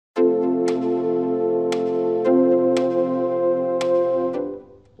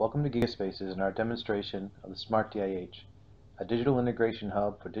Welcome to GigaSpaces and our demonstration of the Smart DIH, a digital integration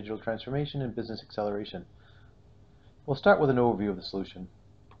hub for digital transformation and business acceleration. We'll start with an overview of the solution.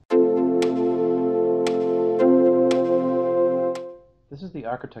 This is the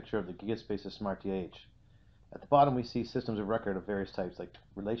architecture of the GigaSpaces Smart DIH. At the bottom we see systems of record of various types like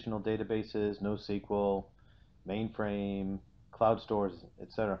relational databases, NoSQL, mainframe, cloud stores,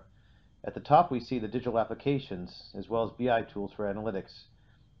 etc. At the top we see the digital applications as well as BI tools for analytics.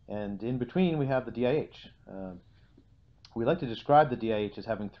 And in between we have the DIH. We like to describe the DIH as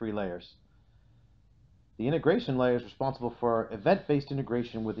having three layers. The integration layer is responsible for event-based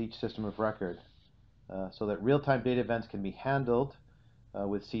integration with each system of record so that real-time data events can be handled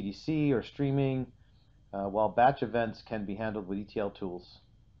with CDC or streaming, while batch events can be handled with ETL tools.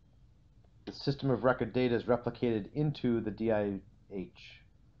 The system of record data is replicated into the DIH.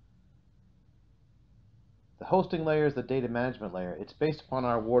 The hosting layer is the data management layer. It's based upon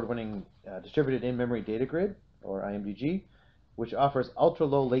our award-winning distributed in-memory data grid, or IMDG, which offers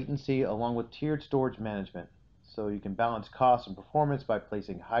ultra-low latency along with tiered storage management. So you can balance cost and performance by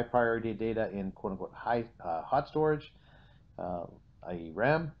placing high-priority data in quote-unquote hot storage, i.e.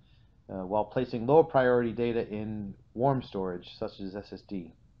 RAM, while placing low-priority data in warm storage, such as SSD.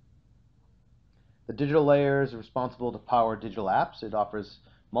 The digital layer is responsible to power digital apps. It offers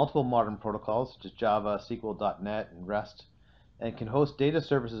multiple modern protocols such as Java, SQL.NET, and REST, and can host data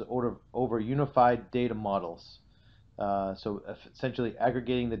services over unified data models. So essentially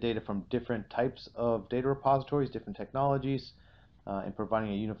aggregating the data from different types of data repositories, different technologies, and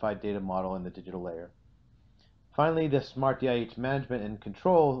providing a unified data model in the digital layer. Finally, the Smart DIH management and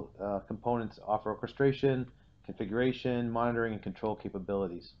control components offer orchestration, configuration, monitoring, and control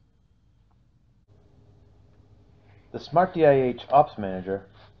capabilities. The Smart DIH Ops Manager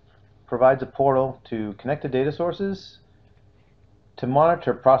provides a portal to connect to data sources, to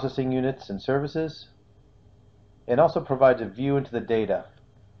monitor processing units and services. It also provides a view into the data.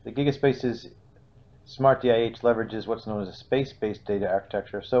 The GigaSpaces Smart DIH leverages what's known as a space-based data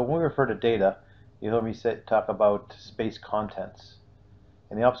architecture. So when we refer to data, you'll hear me talk about space contents.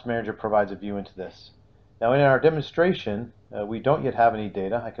 And the Ops Manager provides a view into this. Now in our demonstration, we don't yet have any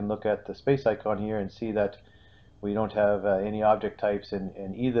data. I can look at the space icon here and see that we don't have any object types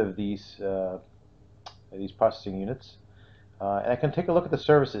in either of these processing units. And I can take a look at the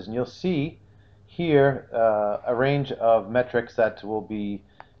services, and you'll see here a range of metrics that will be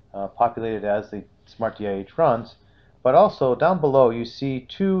populated as the Smart DIH runs. But also down below you see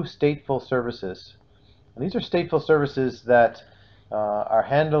two stateful services. And these are stateful services that are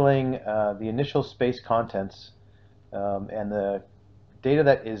handling the initial space contents, and the data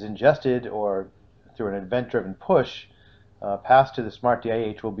that is ingested or through an event-driven push passed to the Smart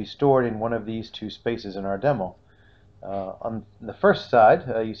DIH will be stored in one of these two spaces in our demo. On the first side,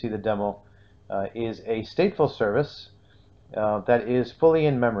 you see the demo is a stateful service that is fully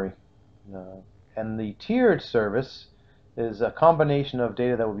in memory. And the tiered service is a combination of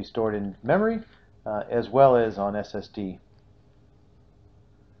data that will be stored in memory as well as on SSD.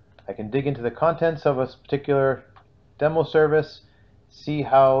 I can dig into the contents of a particular demo service, see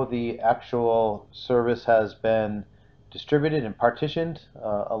how the actual service has been distributed and partitioned,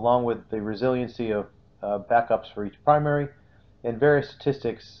 along with the resiliency of backups for each primary, and various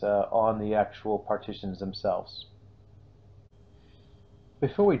statistics on the actual partitions themselves.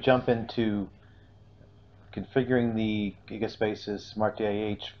 Before we jump into configuring the GigaSpaces Smart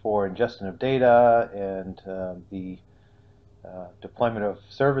DIH for ingestion of data and the deployment of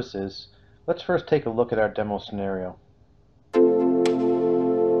services, let's first take a look at our demo scenario.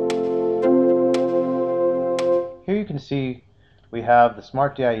 Here you can see we have the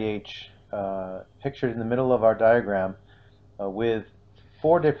Smart DIH pictured in the middle of our diagram with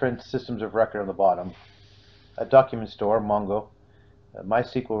four different systems of record on the bottom: a document store, Mongo, a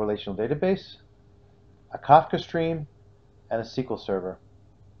MySQL relational database, a Kafka stream, and a SQL Server.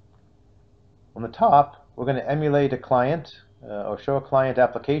 On the top, we're going to emulate a client or show a client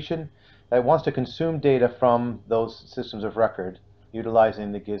application that wants to consume data from those systems of record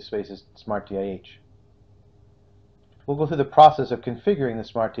utilizing the GigaSpaces Smart DIH. We'll go through the process of configuring the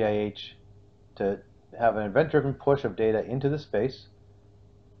Smart DIH to have an event-driven push of data into the space,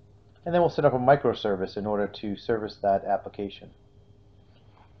 and then we'll set up a microservice in order to service that application.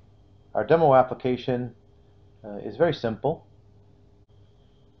 Our demo application is very simple.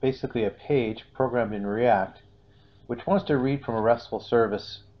 Basically a page programmed in React which wants to read from a RESTful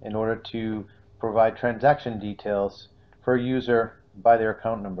service in order to provide transaction details for a user by their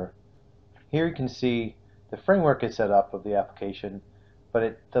account number. Here you can see the framework is set up of the application, but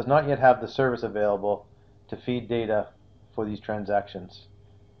it does not yet have the service available to feed data for these transactions.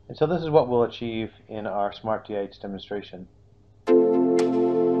 And so this is what we'll achieve in our Smart DIH demonstration.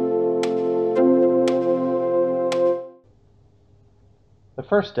 The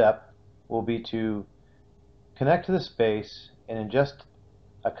first step will be to connect to the space and ingest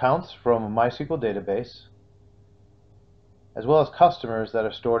accounts from a MySQL database, as well as customers that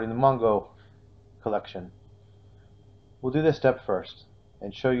are stored in the Mongo collection. We'll do this step first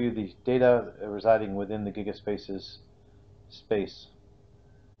and show you the data residing within the GigaSpaces space.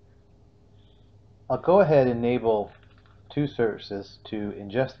 I'll go ahead and enable two services to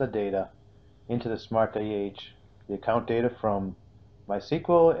ingest the data into the Smart DIH, the account data from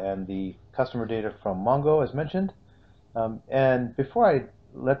MySQL and the customer data from Mongo as mentioned. And before I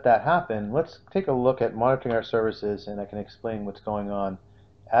let that happen, let's take a look at monitoring our services, and I can explain what's going on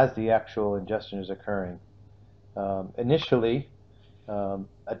as the actual ingestion is occurring. Initially,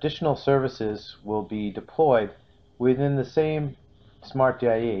 additional services will be deployed within the same Smart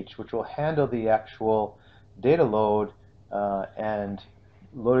DIH, which will handle the actual data load and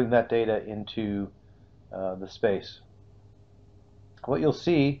loading that data into the space. What you'll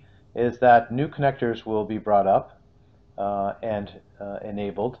see is that new connectors will be brought up and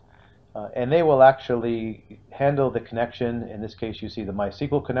enabled, and they will actually handle the connection. In this case, you see the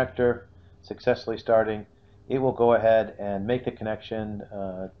MySQL connector successfully starting. It will go ahead and make the connection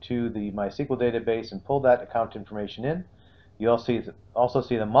to the MySQL database and pull that account information in. You also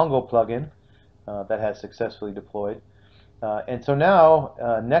see the Mongo plugin that has successfully deployed. And so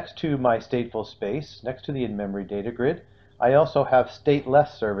now, next to my stateful space, next to the in-memory data grid, I also have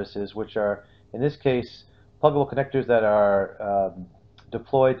stateless services, which are, in this case, pluggable connectors that are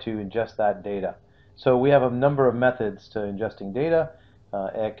deployed to ingest that data. So we have a number of methods to ingesting data.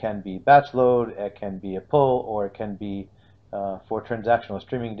 It can be batch load, it can be a pull, or it can be, for transactional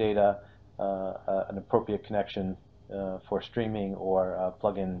streaming data, an appropriate connection for streaming or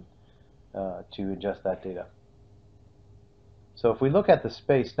plug-in to ingest that data. So if we look at the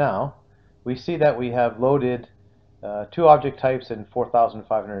space now, we see that we have loaded two object types and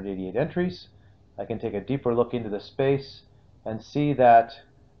 4,588 entries. I can take a deeper look into the space and see that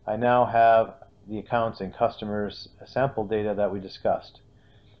I now have the accounts and customers sample data that we discussed.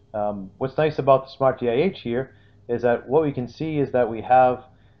 What's nice about the Smart DIH here is that what we can see is that we have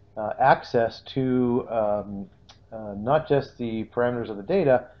access to not just the parameters of the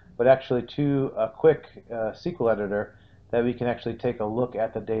data, but actually to a quick SQL editor that we can actually take a look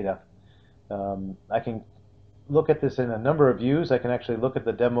at the data. I can look at this in a number of views. I can actually look at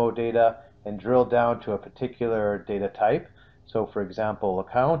the demo data and drill down to a particular data type. So for example,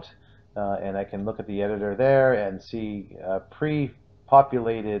 account, and I can look at the editor there and see a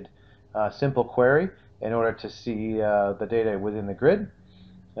pre-populated simple query in order to see the data within the grid.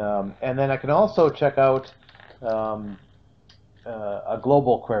 And then I can also check out a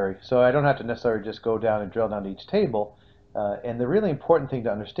global query. So I don't have to necessarily just go down and drill down to each table. And the really important thing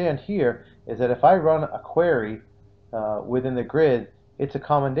to understand here is that if I run a query within the grid, it's a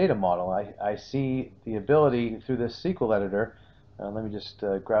common data model. I see the ability through this SQL editor, let me just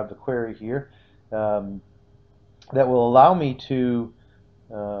grab the query here, that will allow me to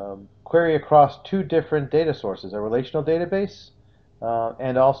query across two different data sources, a relational database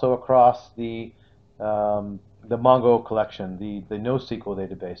and also across the Mongo collection, the NoSQL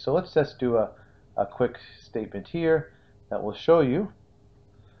database. So let's just do a quick statement here that will show you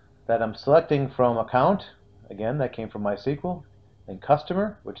that I'm selecting from account, again, that came from MySQL, and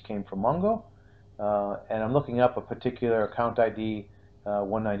customer, which came from Mongo, and I'm looking up a particular account ID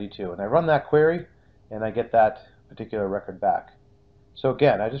 192. And I run that query, and I get that particular record back. So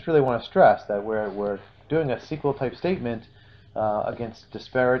again, I just really want to stress that we're doing a SQL type statement against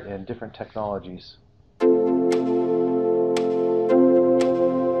disparate and different technologies.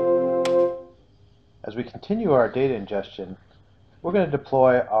 As we continue our data ingestion, we're going to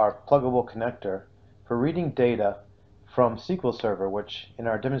deploy our pluggable connector for reading data from SQL Server, which in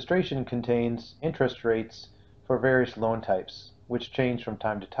our demonstration contains interest rates for various loan types, which change from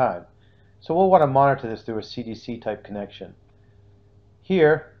time to time. So we'll want to monitor this through a CDC type connection.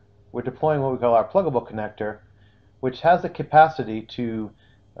 Here, we're deploying what we call our pluggable connector, which has the capacity to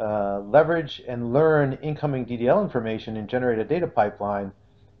leverage and learn incoming DDL information and generate a data pipeline,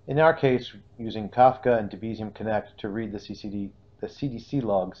 in our case using Kafka and Debezium Connect to read the CDC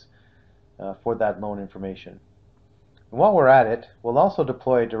logs for that loan information. And while we're at it, we'll also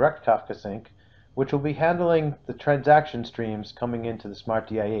deploy a direct Kafka sync, which will be handling the transaction streams coming into the Smart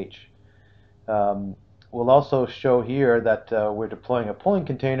DIH. We'll also show here that we're deploying a pulling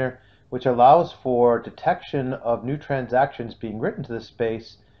container, which allows for detection of new transactions being written to the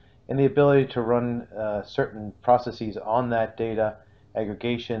space and the ability to run certain processes on that data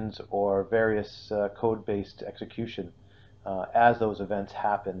aggregations or various code-based execution as those events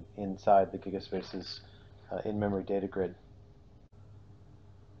happen inside the GigaSpaces in-memory data grid.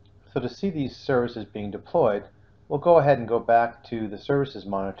 So to see these services being deployed, we'll go ahead and go back to the services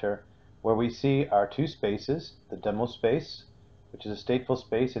monitor where we see our two spaces, the demo space, which is a stateful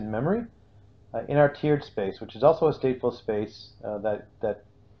space in memory, in our tiered space, which is also a stateful space that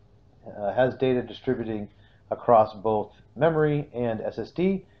has data distributing across both memory and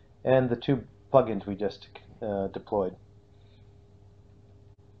SSD, and the two plugins we just deployed.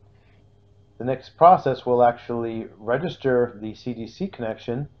 The next process will actually register the CDC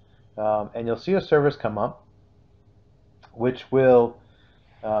connection, and you'll see a service come up which will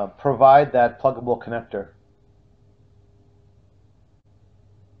provide that pluggable connector.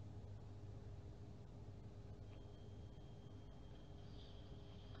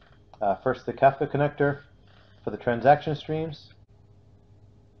 First, the Kafka connector for the transaction streams.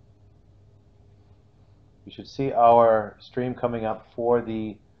 You should see our stream coming up for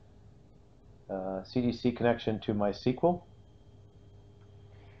the CDC connection to MySQL.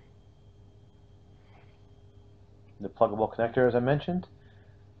 The pluggable connector, as I mentioned.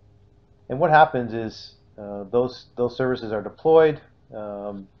 And what happens is those services are deployed,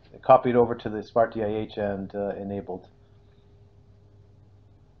 copied over to the Smart DIH, and enabled.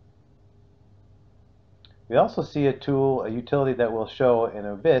 We also see a tool, a utility that we'll show in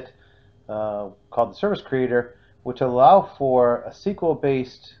a bit, called the Service Creator, which allow for a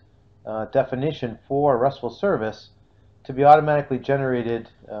SQL-based definition for a RESTful service to be automatically generated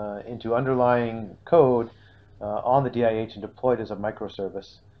into underlying code on the DIH and deployed as a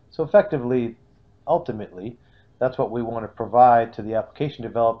microservice. So effectively, ultimately, that's what we want to provide to the application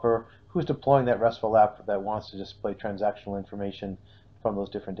developer who's deploying that RESTful app that wants to display transactional information from those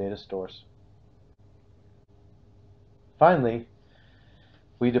different data stores. Finally,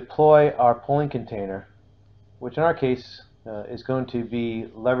 we deploy our polling container, which in our case is going to be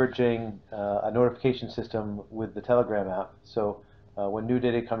leveraging a notification system with the Telegram app. So when new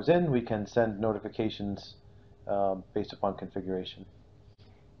data comes in, we can send notifications based upon configuration.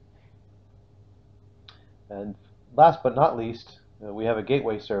 And last but not least, we have a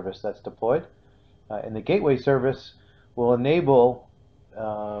gateway service that's deployed. And the gateway service will enable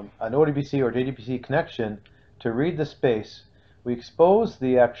an ODBC or JDBC connection to read the space. We expose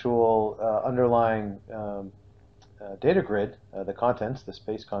the actual underlying data grid, the contents, the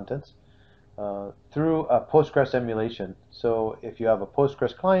space contents, through a Postgres emulation. So if you have a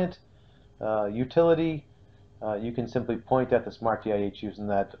Postgres client utility, you can simply point at the Smart DIH using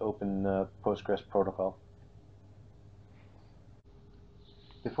that open Postgres protocol.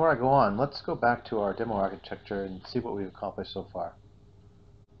 Before I go on, let's go back to our demo architecture and see what we've accomplished so far.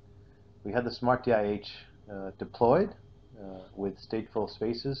 We had the Smart DIH deployed with stateful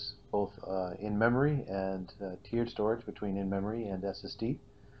spaces, both in memory and tiered storage between in memory and SSD.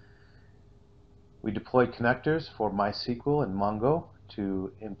 We deployed connectors for MySQL and Mongo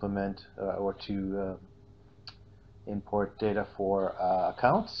to implement or to import data for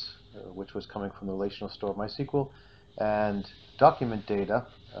accounts, which was coming from the relational store of MySQL, and document data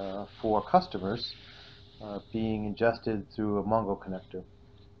for customers being ingested through a Mongo connector.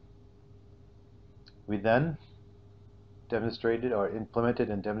 We then demonstrated or implemented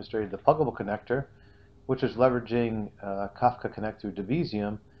and demonstrated the pluggable connector, which is leveraging Kafka Connect through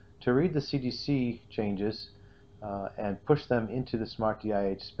Debezium to read the CDC changes and push them into the Smart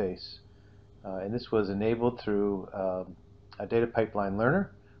DIH space. And this was enabled through a data pipeline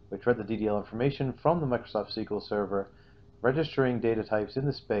learner, which read the DDL information from the Microsoft SQL Server, registering data types in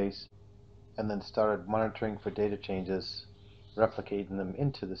the space, and then started monitoring for data changes, replicating them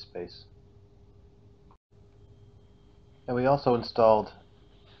into the space. And we also installed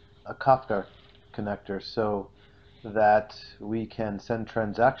a Kafka connector so that we can send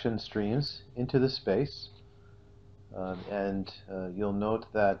transaction streams into the space. And you'll note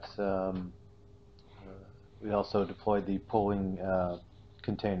that we also deployed the polling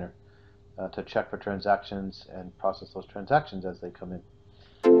container to check for transactions and process those transactions as they come in.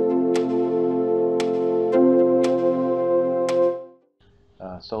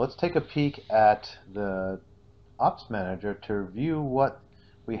 So let's take a peek at the Ops Manager to review what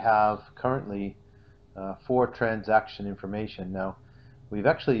we have currently for transaction information. Now, we've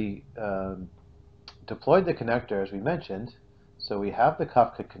actually deployed the connector as we mentioned. So we have the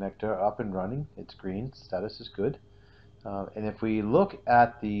Kafka connector up and running. It's green, status is good. And if we look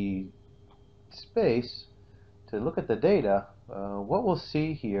at the space to look at the data, what we'll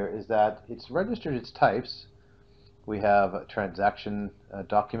see here is that it's registered its types. We have transaction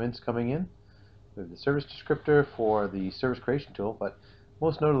documents coming in. We have the service descriptor for the service creation tool, but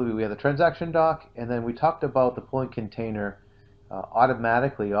most notably we have the transaction doc, and then we talked about the polling container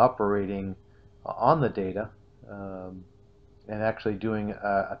automatically operating on the data and actually doing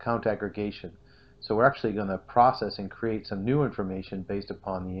account aggregation. So we're actually going to process and create some new information based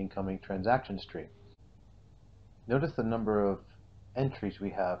upon the incoming transaction stream. Notice the number of entries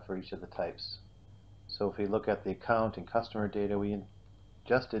we have for each of the types. So if we look at the account and customer data, we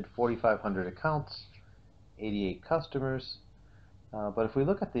ingested 4,500 accounts, 88 customers. But if we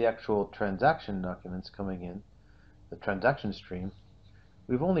look at the actual transaction documents coming in, the transaction stream,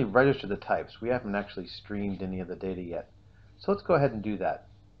 we've only registered the types. We haven't actually streamed any of the data yet. So let's go ahead and do that.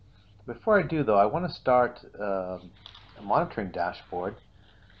 Before I do, though, I want to start a monitoring dashboard,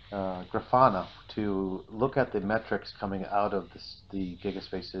 Grafana, to look at the metrics coming out of the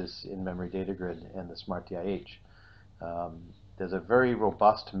GigaSpaces in-memory data grid and the Smart DIH. There's a very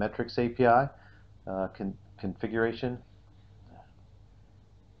robust metrics API configuration.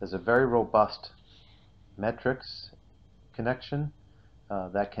 There's a very robust metrics connection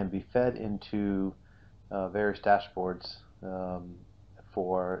that can be fed into various dashboards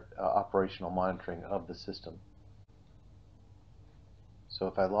for operational monitoring of the system. So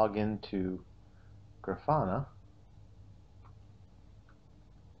if I log into Grafana,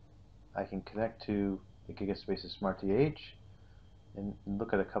 I can connect to the GigaSpaces Smart DIH and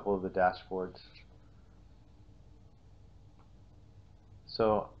look at a couple of the dashboards.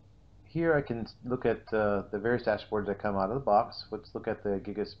 So here I can look at the various dashboards that come out of the box. Let's look at the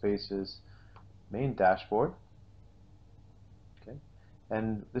GigaSpaces main dashboard. Okay,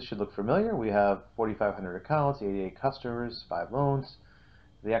 and this should look familiar. We have 4,500 accounts, 88 customers, 5 loans,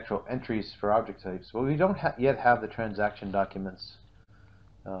 the actual entries for object types. But we don't yet have the transaction documents.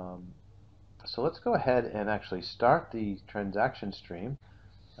 So let's go ahead and actually start the transaction stream.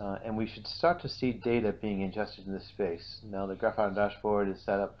 And we should start to see data being ingested in this space. Now the Grafana dashboard is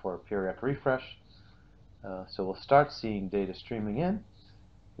set up for periodic refresh. So we'll start seeing data streaming in.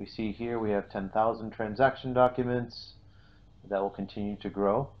 We see here we have 10,000 transaction documents that will continue to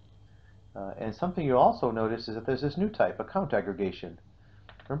grow. And something you'll also notice is that there's this new type, account aggregation.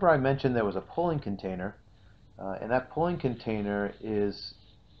 Remember I mentioned there was a polling container, and that polling container is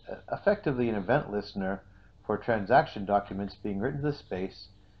effectively an event listener for transaction documents being written to the space.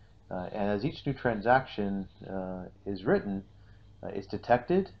 And as each new transaction is written, it's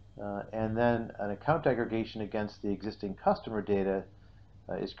detected, and then an account aggregation against the existing customer data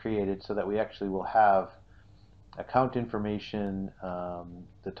is created so that we actually will have account information,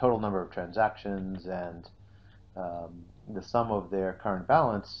 the total number of transactions, and the sum of their current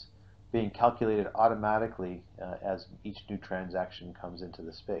balance being calculated automatically as each new transaction comes into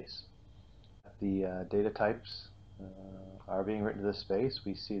the space. The data types are being written to this space.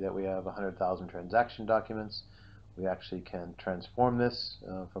 We see that we have 100,000 transaction documents. We actually can transform this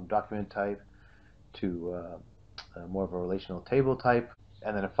from document type to more of a relational table type.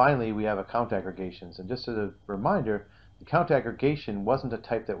 And then finally we have account aggregations. And just as a reminder, the account aggregation wasn't a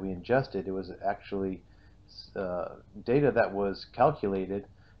type that we ingested. It was actually data that was calculated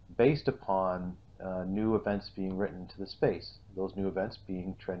based upon new events being written to the space. Those new events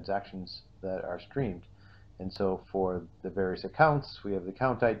being transactions that are streamed. And so for the various accounts, we have the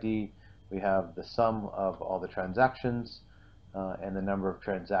account ID, we have the sum of all the transactions, and the number of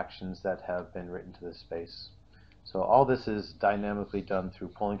transactions that have been written to this space. So all this is dynamically done through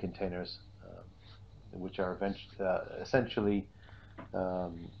polling containers, which are essentially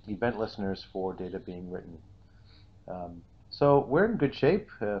event listeners for data being written. So we're in good shape.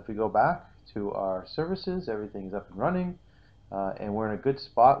 If we go back to our services, everything's up and running, and we're in a good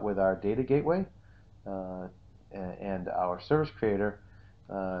spot with our data gateway and our service creator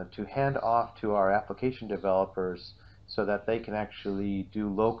to hand off to our application developers so that they can actually do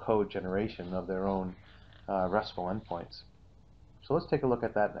low-code generation of their own RESTful endpoints. So let's take a look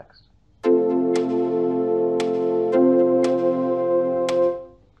at that next.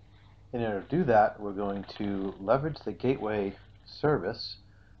 In order to do that, we're going to leverage the gateway service,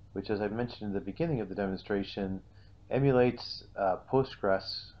 which, as I mentioned in the beginning of the demonstration, emulates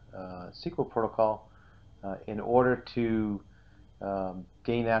Postgres SQL protocol in order to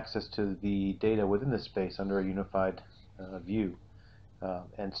gain access to the data within the space under a unified view.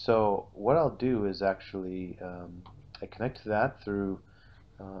 And so what I'll do is actually I connect to that through,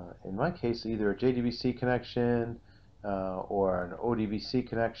 in my case, either a JDBC connection or an ODBC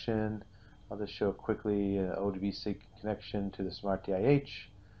connection. I'll just show quickly an ODBC connection to the Smart DIH.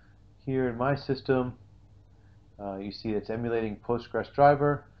 Here in my system, you see it's emulating Postgres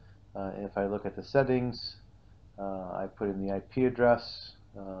driver. And if I look at the settings, I put in the IP address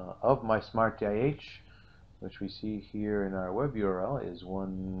of my Smart DIH, which we see here in our web URL, is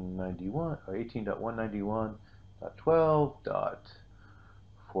 191 or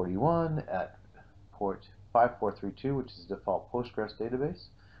 18.191.12.41 at port 5432, which is the default Postgres database.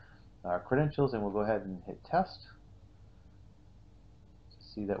 Our credentials, and we'll go ahead and hit test to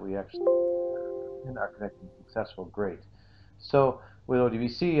see that we actually are connecting successful. Great. So with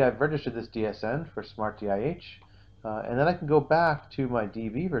ODBC, I've registered this DSN for Smart DIH, and then I can go back to my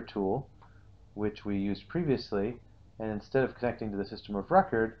dbeaver tool, which we used previously, and instead of connecting to the system of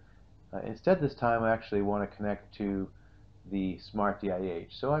record, instead this time I actually want to connect to the Smart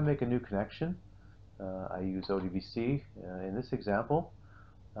DIH. So I make a new connection. I use ODBC in this example.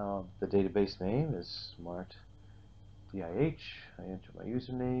 The database name is Smart DIH. I enter my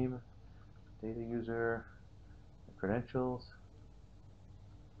username, data user, the credentials,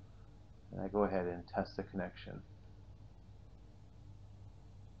 and I go ahead and test the connection.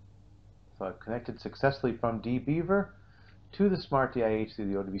 So I've connected successfully from dbeaver to the Smart DIH through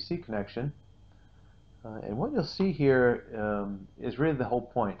the ODBC connection. And what you'll see here is really the whole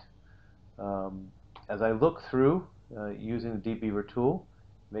point. As I look through using the dbeaver tool,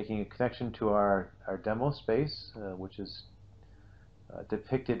 making a connection to our demo space, which is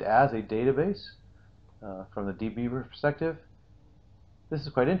depicted as a database from the dbeaver perspective, this is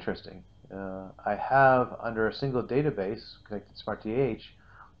quite interesting. I have, under a single database connected to Smart DIH,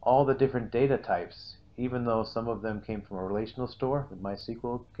 all the different data types, even though some of them came from a relational store, the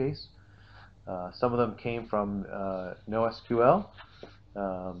MySQL case. Some of them came from NoSQL.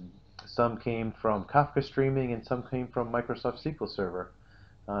 Some came from Kafka streaming, and some came from Microsoft SQL Server.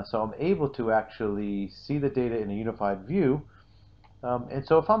 So I'm able to actually see the data in a unified view. And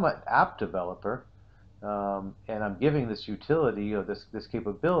so if I'm an app developer and I'm giving this utility or this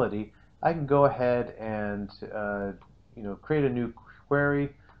capability, I can go ahead and create a new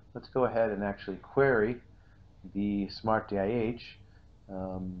query. Let's go ahead and actually query the Smart DIH.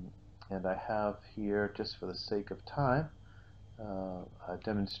 And I have here, just for the sake of time, a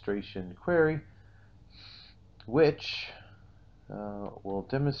demonstration query, which will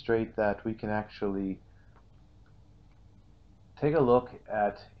demonstrate that we can actually take a look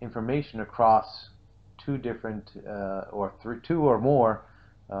at information across two different two or more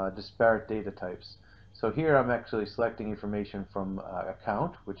disparate data types. So here I'm actually selecting information from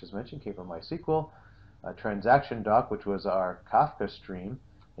account, which as mentioned came from MySQL, transaction doc, which was our Kafka stream,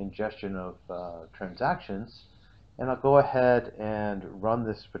 ingestion of transactions, and I'll go ahead and run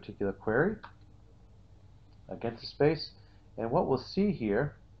this particular query against the space, and what we'll see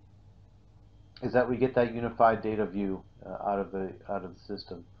here is that we get that unified data view out of the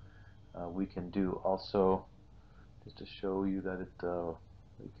system. We can do also, just to show you that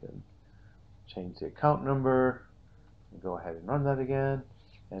we can change the account number and go ahead and run that again,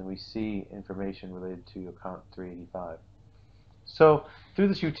 and we see information related to account 385. So through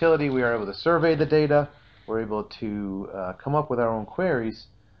this utility, we are able to survey the data. We're able to come up with our own queries,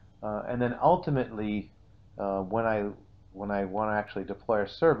 and then ultimately, when I want to actually deploy a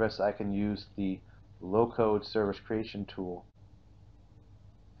service, I can use the low-code service creation tool,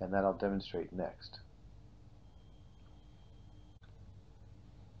 and that I'll demonstrate next.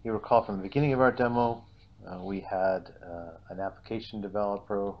 You recall from the beginning of our demo, we had an application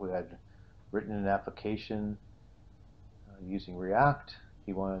developer who had written an application using React.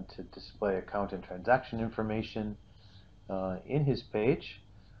 He wanted to display account and transaction information in his page,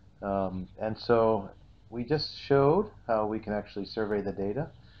 and so we just showed how we can actually survey the data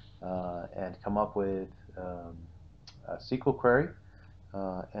and come up with a SQL query.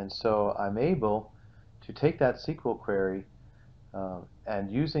 And so I'm able to take that SQL query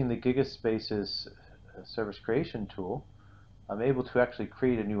and using the GigaSpaces service creation tool, I'm able to actually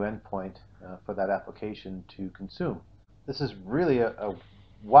create a new endpoint for that application to consume. This is really a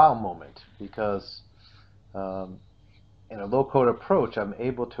wow moment because in a low-code approach, I'm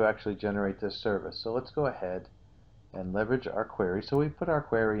able to actually generate this service. So let's go ahead and leverage our query. So we put our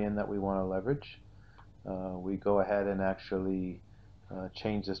query in that we want to leverage. We go ahead and actually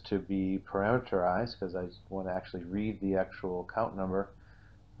change this to be parameterized because I want to actually read the actual account number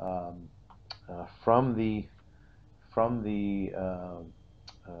from the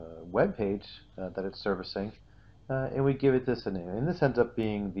web page that it's servicing, and we give it this a name. And this ends up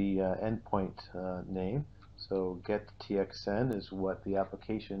being the endpoint name. So getTXN is what the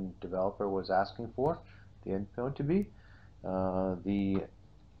application developer was asking for the endpoint to be. The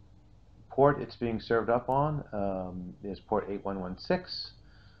port it's being served up on is port 8116,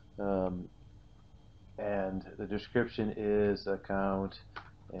 and the description is account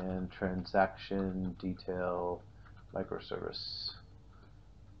and transaction detail microservice.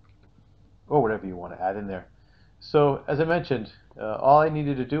 whatever you want to add in there. So as I mentioned, all I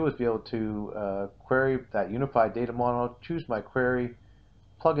needed to do was be able to query that unified data model, choose my query,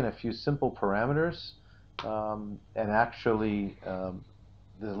 plug in a few simple parameters, and actually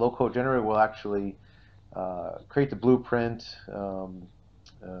the low-code generator will actually create the blueprint,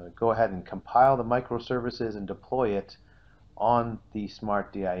 go ahead and compile the microservices and deploy it on the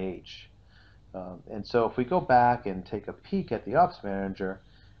Smart DIH. And so if we go back and take a peek at the Ops Manager,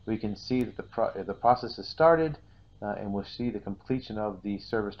 we can see that the process has started, and we'll see the completion of the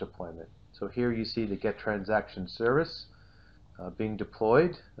service deployment. So here you see the get transaction service being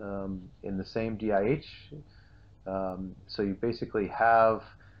deployed in the same DIH. So you basically have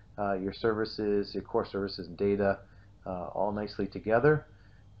your services, your core services and data all nicely together.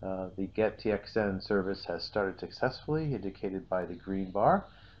 The get TXN service has started successfully, indicated by the green bar.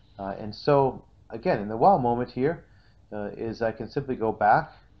 And so again, in the wow moment here is I can simply go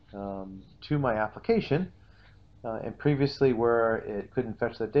back to my application, and previously where it couldn't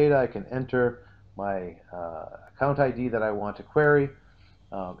fetch the data, I can enter my account ID that I want to query.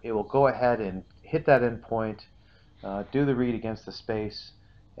 It will go ahead and hit that endpoint, do the read against the space,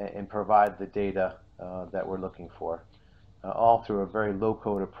 and provide the data that we're looking for, all through a very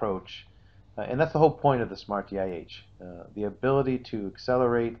low-code approach. And that's the whole point of the Smart DIH, the ability to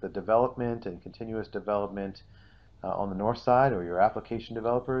accelerate the development and continuous development on the north side, or your application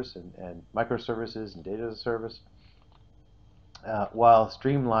developers and microservices and data as a service, while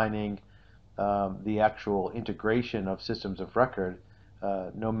streamlining the actual integration of systems of record,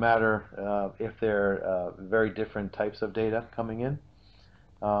 no matter if they're very different types of data coming in.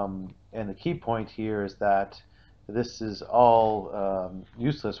 And the key point here is that this is all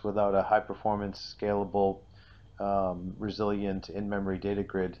useless without a high-performance, scalable, resilient in-memory data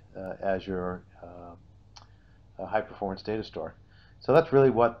grid as your high-performance data store. So that's really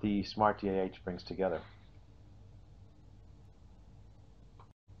what the Smart DIH brings together.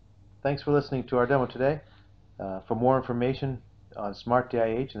 Thanks for listening to our demo today. For more information on Smart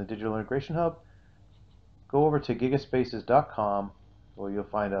DIH and the Digital Integration Hub, go over to GigaSpaces.com, where you'll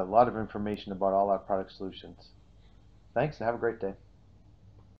find a lot of information about all our product solutions. Thanks, and have a great day.